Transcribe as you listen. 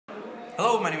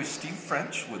Hello, my name is Steve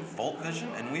French with Volt Vision,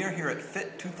 and we are here at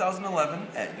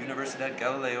FIT2011 at Universidad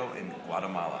Galileo in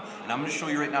Guatemala. And I'm going to show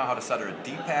you right now how to solder a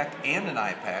DPAK and an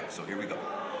IPAK, so here we go.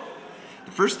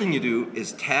 The first thing you do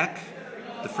is tack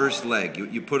the first leg.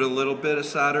 You put a little bit of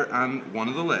solder on one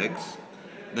of the legs,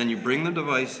 then you bring the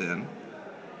device in,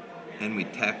 and we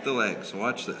tack the leg. So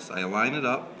watch this. I align it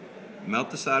up,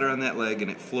 melt the solder on that leg, and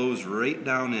it flows right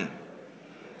down in.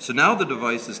 So now the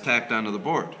device is tacked onto the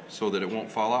board so that it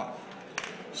won't fall off.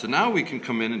 So now we can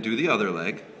come in and do the other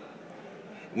leg.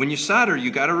 When you solder,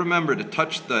 you got to remember to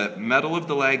touch the metal of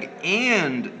the leg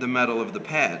and the metal of the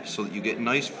pad so that you get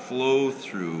nice flow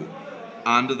through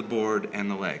onto the board and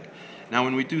the leg. Now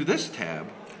when we do this tab,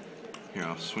 here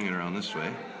I'll swing it around this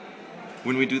way.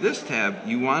 When we do this tab,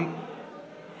 you want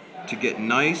to get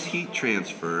nice heat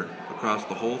transfer across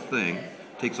the whole thing.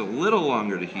 It takes a little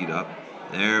longer to heat up.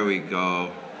 There we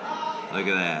go. Look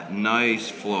at that, nice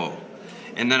flow.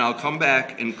 And then I'll come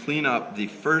back and clean up the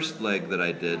first leg that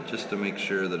I did just to make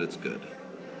sure that it's good.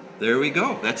 There we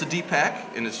go. That's a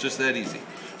DPAK, and it's just that easy.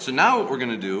 So now what we're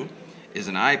going to do is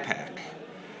an IPAK.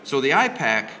 So the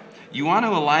IPAK, you want to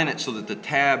align it so that the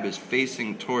tab is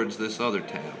facing towards this other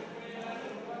tab.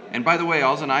 And by the way,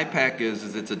 all an IPAK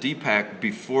is it's a DPAK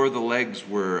before the legs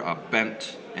were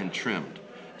bent and trimmed.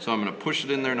 So I'm going to push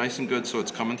it in there nice and good so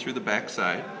it's coming through the back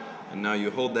side. And now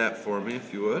you hold that for me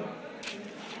if you would.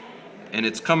 And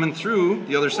it's coming through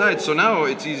the other side, so now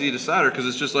it's easy to solder because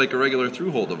it's just like a regular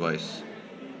through-hole device.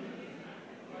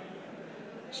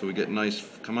 So we get nice,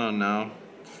 come on now,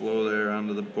 flow there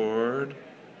onto the board.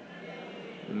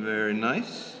 Very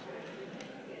nice.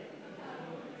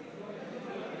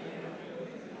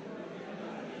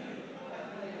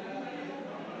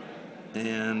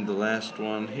 And the last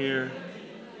one here.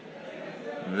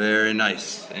 Very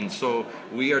nice. And so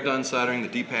we are done soldering the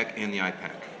DPAK and the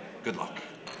IPAK. Good luck.